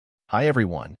Hi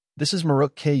everyone, this is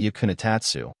Maruke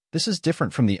Yakunatatsu. This is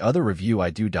different from the other review I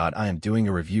do. I am doing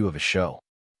a review of a show.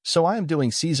 So I am doing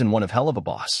Season 1 of Helluva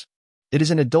Boss. It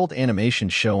is an adult animation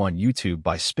show on YouTube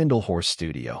by Spindlehorse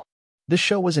Studio. This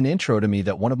show was an intro to me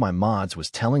that one of my mods was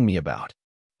telling me about.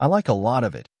 I like a lot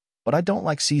of it, but I don't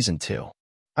like Season 2.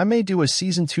 I may do a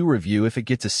Season 2 review if it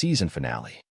gets a season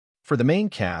finale. For the main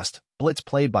cast, Blitz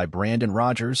played by Brandon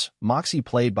Rogers, Moxie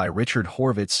played by Richard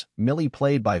Horvitz, Millie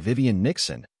played by Vivian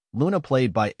Nixon, Luna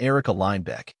played by Erica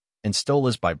Linebeck, and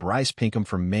Stolas by Bryce Pinkham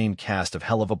from main cast of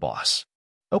Helluva Boss.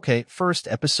 Okay, first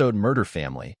episode Murder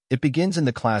Family. It begins in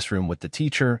the classroom with the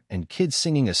teacher and kids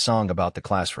singing a song about the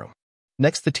classroom.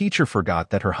 Next, the teacher forgot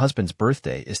that her husband's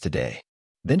birthday is today.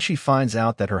 Then she finds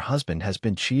out that her husband has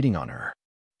been cheating on her.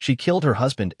 She killed her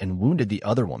husband and wounded the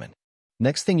other woman.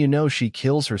 Next thing you know, she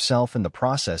kills herself in the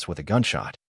process with a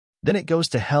gunshot. Then it goes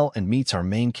to hell and meets our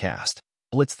main cast,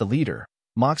 Blitz the leader,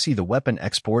 Moxie the weapon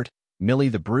expert, Millie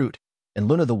the brute, and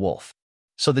Luna the wolf.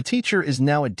 So the teacher is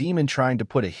now a demon trying to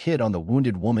put a hit on the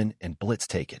wounded woman and Blitz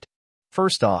take it.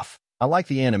 First off, I like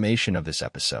the animation of this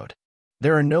episode.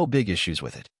 There are no big issues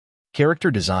with it.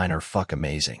 Character design are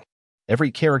amazing.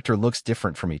 Every character looks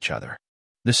different from each other.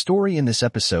 The story in this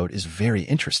episode is very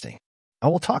interesting. I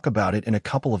will talk about it in a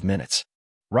couple of minutes.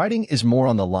 Writing is more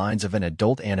on the lines of an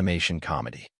adult animation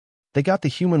comedy. They got the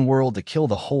human world to kill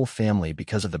the whole family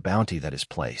because of the bounty that is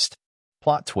placed.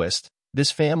 Plot twist,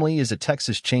 this family is a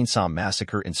Texas Chainsaw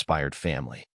Massacre-inspired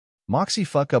family. Moxie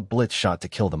up Blitz shot to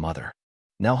kill the mother.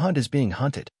 Now Hunt is being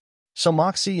hunted. So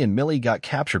Moxie and Millie got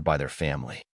captured by their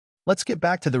family. Let's get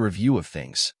back to the review of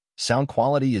things. Sound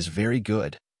quality is very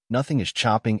good. Nothing is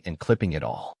chopping and clipping at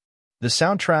all. The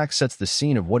soundtrack sets the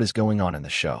scene of what is going on in the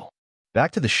show.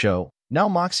 Back to the show. Now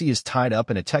Moxie is tied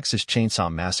up in a Texas Chainsaw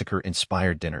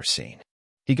Massacre-inspired dinner scene.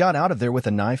 He got out of there with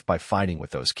a knife by fighting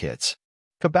with those kids.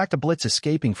 Cut back to Blitz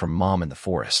escaping from Mom in the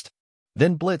forest.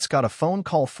 Then Blitz got a phone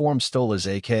call from Stolas,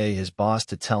 aka his boss,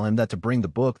 to tell him that to bring the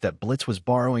book that Blitz was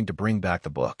borrowing to bring back the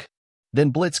book. Then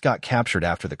Blitz got captured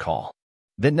after the call.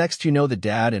 Then next you know the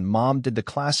dad and mom did the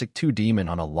classic two demon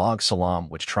on a log salam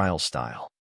witch trial style.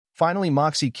 Finally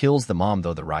Moxie kills the mom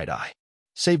though the right eye.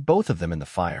 Save both of them in the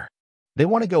fire. They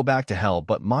want to go back to hell,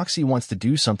 but Moxie wants to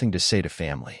do something to say to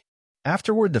family.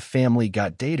 Afterward, the family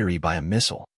got datery by a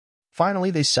missile.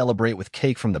 Finally, they celebrate with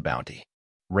cake from the bounty.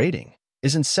 Rating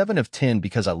is in 7 of 10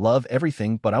 because I love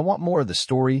everything, but I want more of the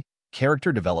story,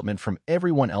 character development from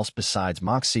everyone else besides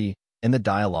Moxie, and the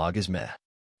dialogue is meh.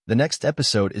 The next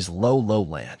episode is Low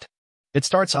Land. It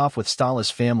starts off with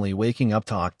Stala's family waking up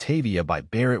to Octavia by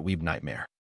Barrett Weeb Nightmare.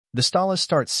 The Stalas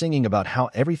start singing about how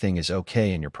everything is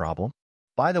okay in your problem.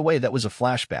 By the way, that was a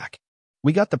flashback.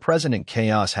 We got the present and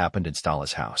chaos happened in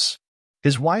Stala's house.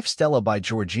 His wife Stella by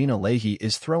Georgina Leahy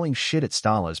is throwing shit at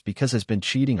Stala's because has been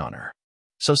cheating on her.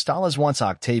 So Stala's wants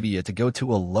Octavia to go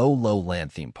to a low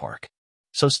land theme park.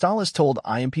 So Stala's told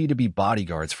IMP to be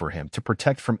bodyguards for him to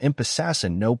protect from Imp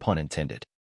Assassin, no pun intended.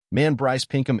 Man, Bryce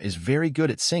Pinkham is very good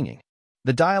at singing.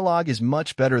 The dialogue is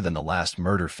much better than the last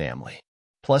Murder Family.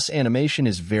 Plus animation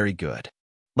is very good.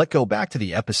 Let's go back to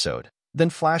the episode. Then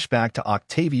flashback to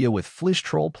Octavia with Flish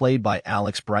Troll played by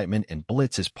Alex Brightman and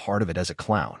Blitz is part of it as a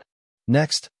clown.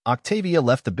 Next, Octavia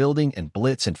left the building and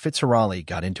Blitz and Fitzgerald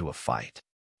got into a fight.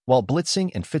 While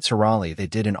blitzing and Fitzgerald, they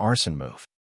did an arson move.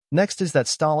 Next is that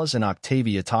Stalas and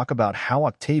Octavia talk about how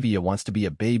Octavia wants to be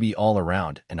a baby all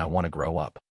around and I want to grow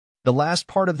up. The last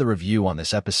part of the review on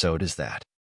this episode is that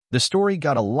the story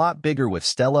got a lot bigger with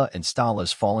Stella and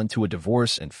Stalas fall into a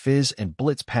divorce and Fizz and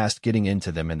Blitz past getting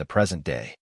into them in the present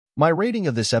day. My rating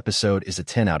of this episode is a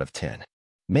 10 out of 10.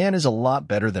 Man is a lot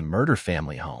better than Murder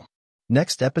Family Home.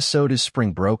 Next episode is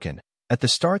Spring Broken. At the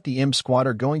start, the Imp Squad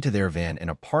are going to their van in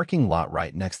a parking lot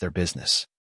right next their business.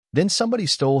 Then somebody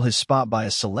stole his spot by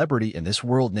a celebrity in this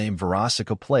world named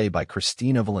Verosica, played by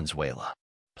Cristina Valenzuela.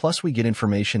 Plus we get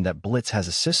information that Blitz has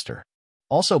a sister.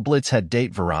 Also Blitz had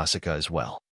date Verosica as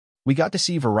well. We got to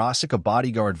see Verosica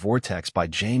bodyguard Vortex by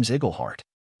James Iglehart.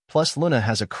 Plus Luna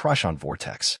has a crush on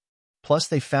Vortex. Plus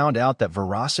they found out that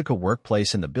Verosica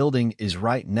workplace in the building is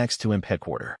right next to Imp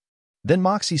headquarters. Then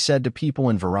Moxie said to people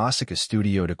in Verosica's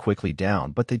studio to quickly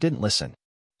down, but they didn't listen.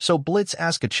 So Blitz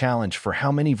asked a challenge for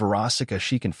how many Verosica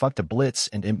she can fuck to Blitz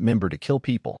and Imp member to kill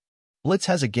people. Blitz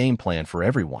has a game plan for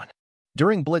everyone.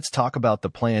 During Blitz talk about the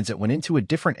plans, it went into a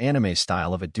different anime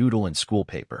style of a doodle and school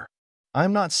paper.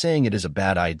 I'm not saying it is a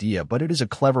bad idea, but it is a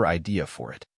clever idea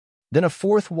for it. Then a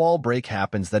fourth wall break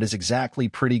happens that is exactly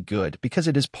pretty good because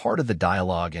it is part of the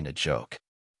dialogue and a joke.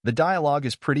 The dialogue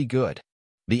is pretty good.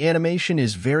 The animation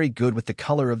is very good with the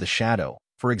color of the shadow.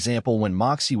 For example, when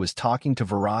Moxie was talking to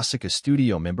Verosica's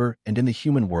studio member and in the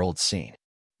human world scene.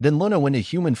 Then Luna went in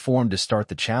human form to start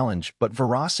the challenge, but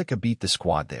Verosika beat the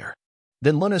squad there.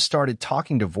 Then Luna started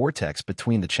talking to Vortex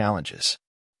between the challenges.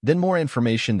 Then more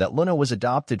information that Luna was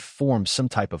adopted formed some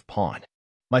type of pawn.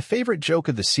 My favorite joke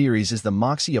of the series is the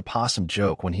Moxie opossum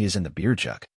joke when he is in the beer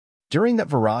jug. During that,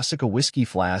 Verosika whiskey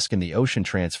flask in the ocean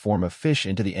transform a fish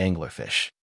into the anglerfish.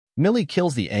 Millie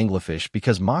kills the anglerfish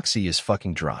because Moxie is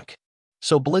fucking drunk.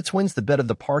 So Blitz wins the bet of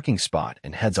the parking spot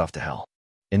and heads off to hell.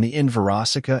 In the end,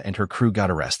 Verosika and her crew got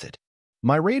arrested.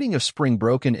 My rating of Spring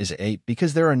Broken is 8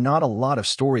 because there are not a lot of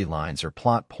storylines or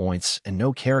plot points and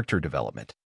no character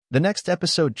development. The next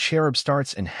episode, Cherub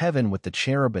starts in heaven with the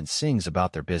Cherub and sings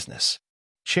about their business.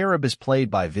 Cherub is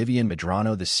played by Vivian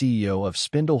Medrano, the CEO of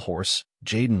Spindle Horse,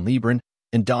 Jaden Lebron,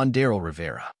 and Don Daryl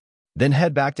Rivera. Then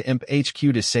head back to Imp HQ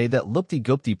to say that Loopty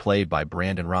Goopty, played by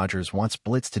Brandon Rogers, wants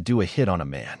Blitz to do a hit on a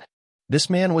man. This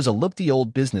man was a loopty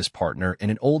old business partner in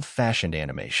an old-fashioned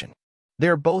animation. They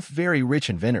are both very rich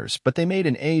inventors, but they made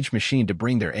an age machine to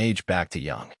bring their age back to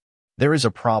young. There is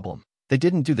a problem. They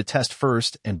didn't do the test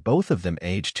first, and both of them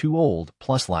aged too old,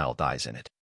 plus Lyle dies in it.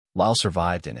 Lyle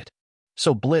survived in it.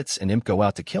 So Blitz and Imp go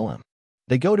out to kill him.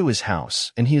 They go to his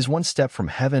house, and he is one step from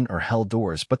heaven or hell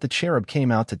doors, but the Cherub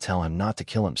came out to tell him not to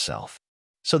kill himself.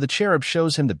 So the Cherub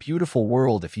shows him the beautiful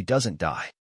world if he doesn't die.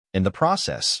 In the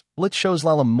process, Blitz shows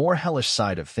Lyle a more hellish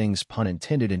side of things, pun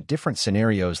intended, in different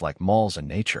scenarios like malls and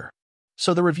nature.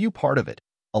 So the review part of it,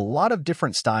 a lot of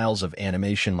different styles of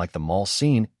animation like the mall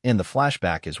scene and the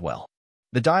flashback as well.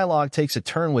 The dialogue takes a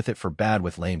turn with it for bad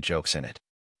with lame jokes in it.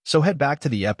 So head back to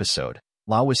the episode.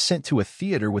 Lyle was sent to a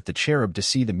theater with the Cherub to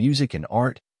see the music and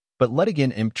art, but let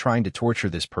again Imp trying to torture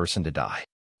this person to die.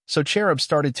 So Cherub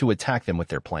started to attack them with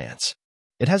their plans.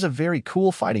 It has a very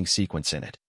cool fighting sequence in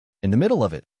it. In the middle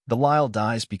of it, the Lyle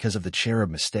dies because of the Cherub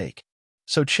mistake.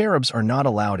 So Cherubs are not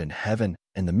allowed in heaven,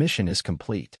 and the mission is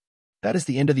complete. That is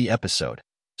the end of the episode.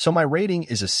 So my rating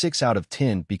is a 6 out of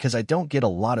 10 because I don't get a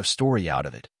lot of story out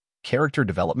of it. Character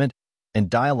development and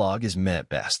dialogue is meh at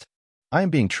best. I am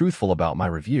being truthful about my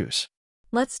reviews.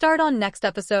 Let's start on next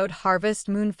episode, Harvest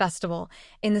Moon Festival.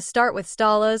 In the start with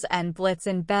Stalas and Blitz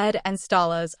in bed, and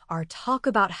Stalas are talk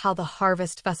about how the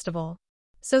Harvest Festival.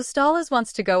 So Stalas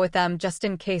wants to go with them just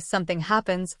in case something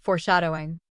happens,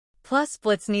 foreshadowing. Plus,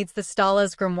 Blitz needs the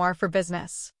Stalas grimoire for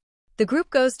business. The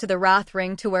group goes to the Wrath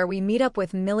Ring to where we meet up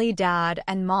with Millie Dad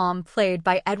and Mom, played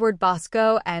by Edward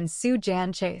Bosco and Sue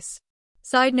Jan Chase.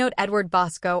 Side note, Edward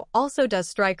Bosco also does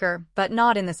Stryker, but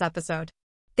not in this episode.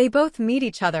 They both meet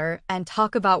each other and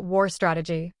talk about war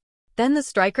strategy. Then the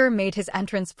Stryker made his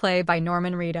entrance, play by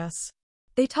Norman Reedus.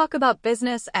 They talk about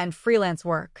business and freelance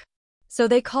work. So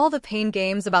they call the pain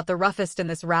games about the roughest in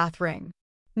this Wrath Ring.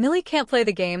 Millie can't play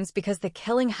the games because the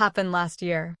killing happened last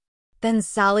year. Then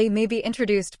Sally may be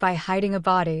introduced by hiding a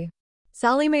body.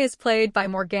 Sally Mae is played by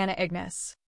Morgana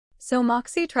Ignis. So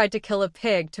Moxie tried to kill a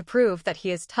pig to prove that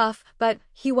he is tough, but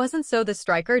he wasn't, so the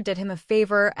Stryker did him a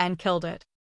favor and killed it.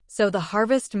 So the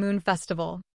Harvest Moon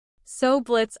Festival. So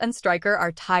Blitz and Stryker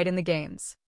are tied in the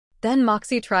games. Then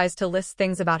Moxie tries to list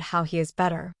things about how he is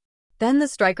better. Then the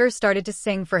Stryker started to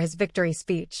sing for his victory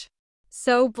speech.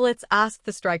 So Blitz asked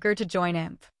the Stryker to join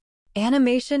Imp.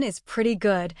 Animation is pretty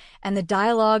good, and the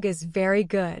dialogue is very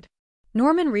good.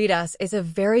 Norman Reedus is a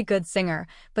very good singer,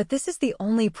 but this is the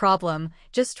only problem.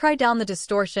 Just try down the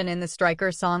distortion in the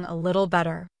Stryker song a little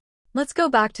better. Let's go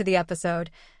back to the episode.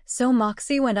 So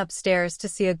Moxie went upstairs to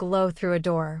see a glow through a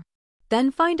door. Then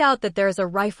find out that there's a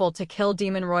rifle to kill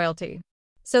demon royalty.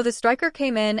 So the Stryker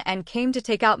came in and came to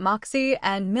take out Moxie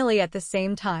and Millie at the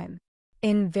same time.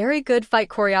 In very good fight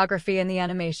choreography in the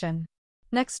animation.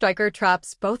 Next, Stryker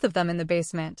traps both of them in the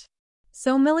basement.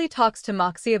 So Millie talks to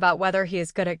Moxie about whether he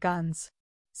is good at guns.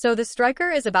 So the Stryker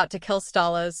is about to kill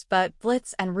Stalas, but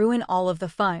Blitz and ruin all of the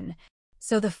fun.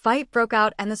 So the fight broke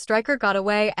out and the Stryker got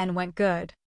away and went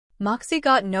good. Moxie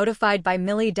got notified by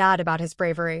Millie Dad about his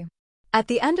bravery. At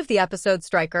the end of the episode,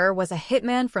 Stryker was a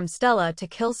hitman from Stella to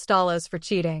kill Stalas for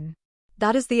cheating.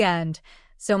 That is the end.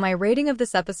 So my rating of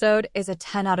this episode is a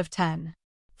 10 out of 10.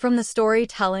 From the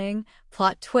storytelling,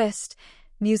 plot twist,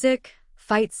 music,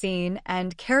 fight scene,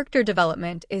 and character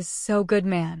development is so good,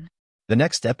 man. The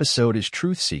next episode is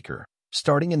Truth Seeker,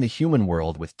 starting in the human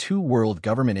world with 2 world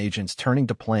government agents turning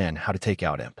to plan how to take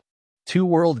out Imp. 2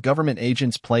 world government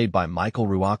agents played by Michael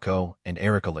Ruaco and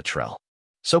Erica Luttrell.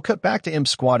 So cut back to Imp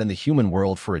Squad in the human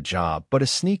world for a job, but a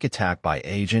sneak attack by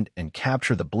Agent and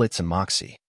capture the Blitz and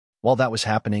Moxie. While that was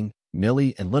happening,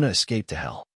 Millie and Luna escape to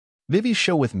hell. Vivi's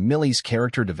show with Millie's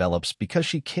character develops because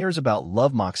she cares about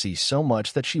Love Moxie so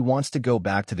much that she wants to go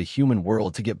back to the human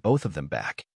world to get both of them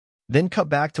back. Then cut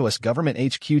back to us Government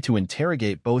HQ to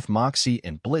interrogate both Moxie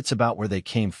and Blitz about where they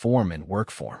came from and work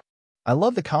for. I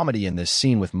love the comedy in this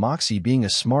scene with Moxie being a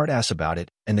smartass about it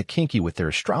and the kinky with their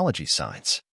astrology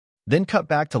signs. Then cut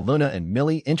back to Luna and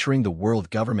Millie entering the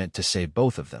world government to save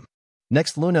both of them.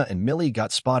 Next, Luna and Millie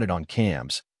got spotted on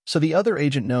cams, so the other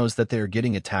agent knows that they are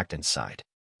getting attacked inside.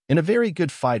 In a very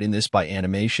good fight in this by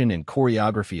animation and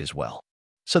choreography as well.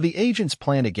 So the agents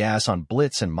plan to gas on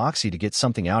Blitz and Moxie to get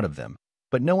something out of them,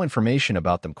 but no information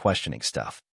about them questioning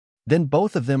stuff. Then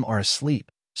both of them are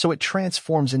asleep, so it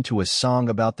transforms into a song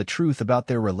about the truth about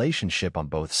their relationship on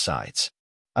both sides.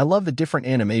 I love the different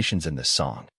animations in this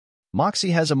song.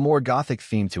 Moxie has a more gothic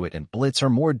theme to it and Blitz are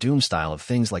more doom style of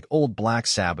things like old Black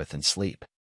Sabbath and Sleep.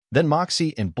 Then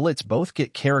Moxie and Blitz both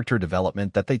get character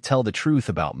development that they tell the truth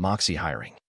about Moxie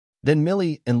hiring. Then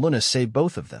Millie and Luna save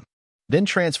both of them. Then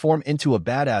transform into a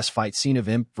badass fight scene of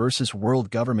Imp versus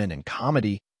world government and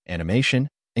comedy, animation,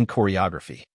 and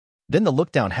choreography. Then the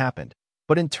lookdown happened,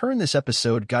 but in turn this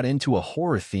episode got into a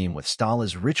horror theme with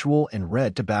Stala's ritual and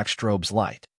red to backstrobe's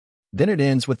light. Then it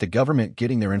ends with the government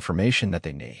getting their information that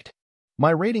they need.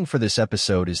 My rating for this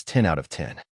episode is 10 out of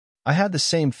 10. I had the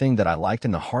same thing that I liked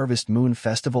in the Harvest Moon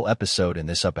Festival episode in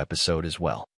this episode as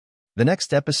well. The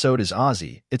next episode is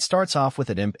Ozzy. It starts off with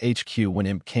at Imp HQ when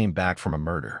Imp came back from a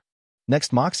murder.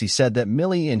 Next, Moxie said that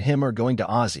Millie and him are going to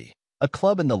Ozzy, a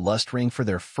club in the Lust Ring for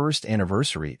their first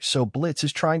anniversary, so Blitz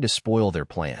is trying to spoil their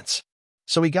plans.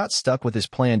 So he got stuck with his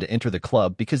plan to enter the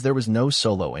club because there was no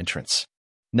solo entrance.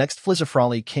 Next,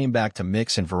 Flizzafrolly came back to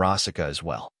mix and Verosica as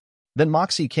well. Then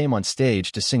Moxie came on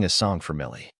stage to sing a song for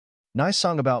Millie. Nice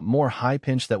song about more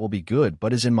high-pitch that will be good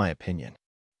but is in my opinion.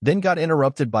 Then got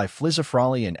interrupted by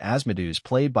Flizzafrolly and Asmodeus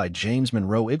played by James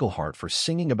Monroe Iglehart for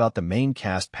singing about the main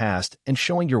cast past and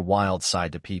showing your wild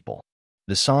side to people.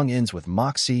 The song ends with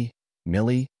Moxie,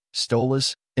 Millie,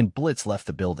 Stolas, and Blitz left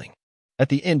the building. At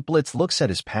the end, Blitz looks at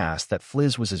his past that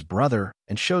Flizz was his brother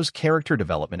and shows character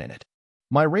development in it.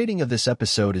 My rating of this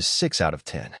episode is 6 out of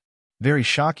 10. Very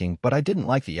shocking, but I didn't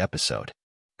like the episode.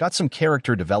 Got some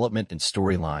character development and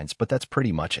storylines, but that's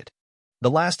pretty much it. The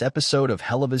last episode of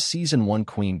Helluva's Season 1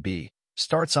 Queen Bee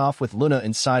starts off with Luna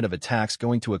inside of Attacks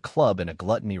going to a club in a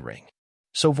gluttony ring.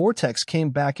 So Vortex came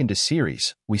back into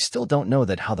series, we still don't know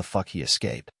that how the fuck he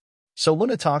escaped. So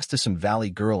Luna talks to some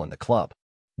Valley girl in the club.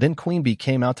 Then Queen Bee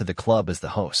came out to the club as the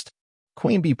host.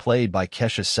 Queen Bee played by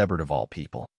Kesha Sebert of all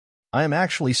people. I am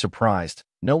actually surprised,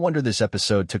 no wonder this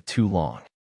episode took too long.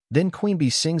 Then Queen Bee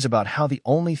sings about how the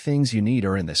only things you need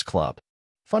are in this club.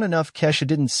 Fun enough, Kesha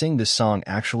didn't sing this song,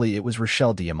 actually it was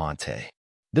Rochelle Diamante.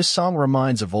 This song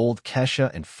reminds of old Kesha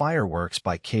and Fireworks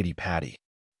by Katy Perry.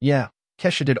 Yeah,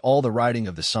 Kesha did all the writing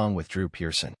of the song with Drew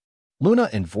Pearson. Luna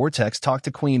and Vortex talked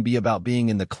to Queen Bee about being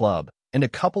in the club, and a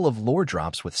couple of lore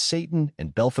drops with Satan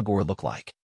and Belphegor look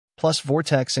like. Plus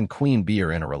Vortex and Queen Bee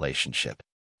are in a relationship.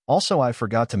 Also, I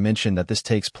forgot to mention that this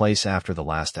takes place after the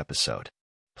last episode.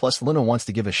 Plus, Luna wants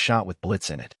to give a shot with Blitz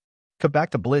in it. Cut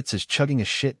back to Blitz is chugging a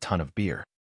shit ton of beer.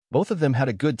 Both of them had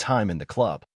a good time in the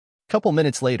club. Couple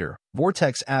minutes later,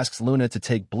 Vortex asks Luna to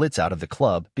take Blitz out of the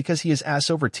club because he is ass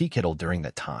over tea kettle during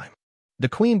that time. The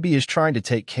Queen Bee is trying to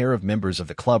take care of members of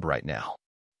the club right now.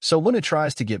 So Luna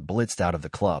tries to get Blitzed out of the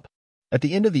club. At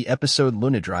the end of the episode,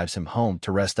 Luna drives him home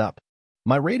to rest up.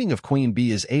 My rating of Queen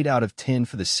Bee is 8 out of 10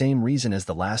 for the same reason as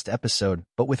the last episode,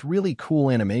 but with really cool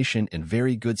animation and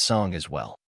very good song as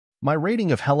well. My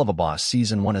rating of Helluva Boss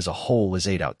Season 1 as a whole is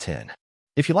 8 out of 10.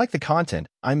 If you like the content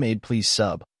I made, please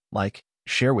sub, like,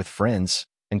 share with friends,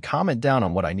 and comment down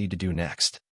on what I need to do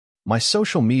next. My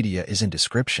social media is in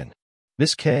description.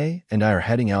 This K and I are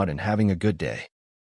heading out and having a good day.